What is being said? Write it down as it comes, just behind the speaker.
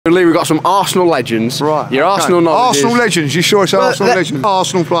Lee, we've got some Arsenal legends. Right. Your Arsenal knowledge. Arsenal legends. You sure it's Arsenal legends?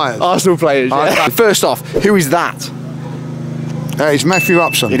 Arsenal players. Arsenal players. Yeah. First off, who is that? It's Matthew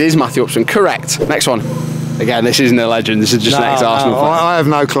Upson. It is Matthew Upson. Correct. Next one. Again, this isn't a legend. This is just an ex-Arsenal player. I have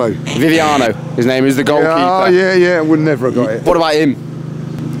no clue. Viviano. His name is the goalkeeper. Oh yeah. I would never have got it. What about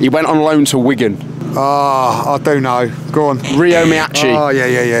him? He went on loan to Wigan. I do know. Go on. Rio Miyachi. Oh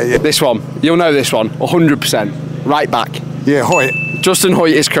yeah. This one. You'll know this one. 100%. Right back. Yeah, Hoyt. Justin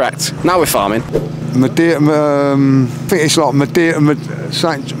Hoyt is correct. Now we're farming. Madeira, I think it's like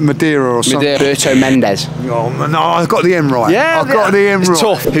Madeira or something. Roberto Mendes. Oh, no, I got the M right. Yeah, I got the M right. It's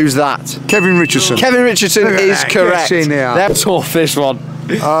tough. Who's that? Kevin Richardson. Kevin Richardson is correct. They're tough, this one.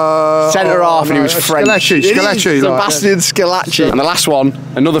 Centre half, and he was French. Scalacci. Sebastian Scalacci. And the last one,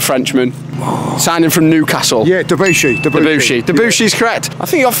 another Frenchman, signing from Newcastle. Yeah, Debussy. Debussy's correct. I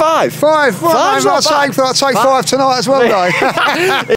think you got five. Five. Well, Five's I'll take five tonight as well, though.